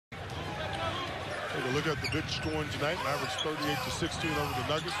Take a look at the big scoring tonight. Mavericks 38-16 over the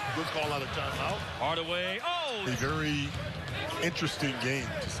Nuggets. Good call out of timeout. Hardaway. Oh! A very interesting game,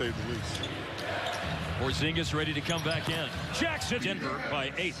 to say the least. Porzingis ready to come back in. Jackson. Denver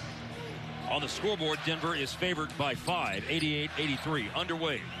by 8. On the scoreboard, Denver is favored by 5. 88-83.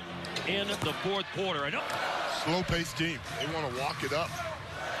 Underway in the fourth quarter. I know. Slow-paced team. They want to walk it up.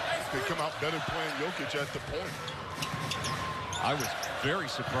 They come out better playing Jokic at the point. I was very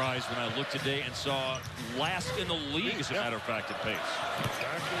surprised when I looked today and saw last in the league, as a matter of fact, at pace.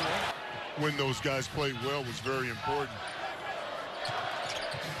 Exactly right. When those guys played well was very important.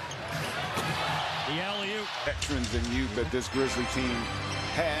 The alley-oop. Veterans and youth that this Grizzly team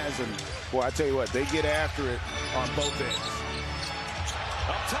has, and well, I tell you what, they get after it on both ends.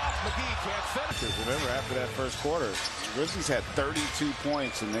 Up top, McGee can't finish. Remember, after that first quarter, the Grizzlies had 32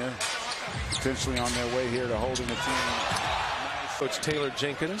 points, and they're potentially on their way here to holding the team. Coach Taylor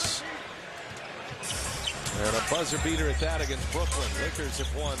Jenkins. And a buzzer beater at that against Brooklyn. Lakers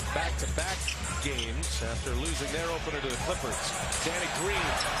have won back-to-back games after losing their opener to the Clippers. Danny Green,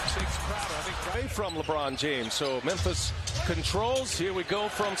 six Crowder, I think, away from LeBron James. So Memphis controls. Here we go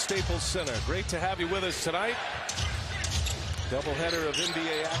from Staples Center. Great to have you with us tonight. Doubleheader of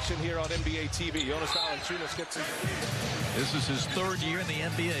NBA action here on NBA TV. Jonas Valanciunas gets it. This is his third year in the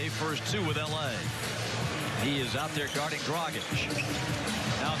NBA, first 2 with LA. He is out there guarding Dragic.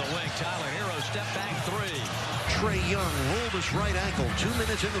 Down the wing, Tyler Hero, step back 3. Trae Young rolled his right ankle 2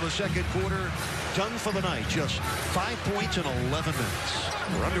 minutes into the second quarter. Done for the night. Just 5 points in 11 minutes.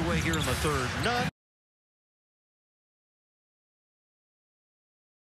 We're underway here in the third. None.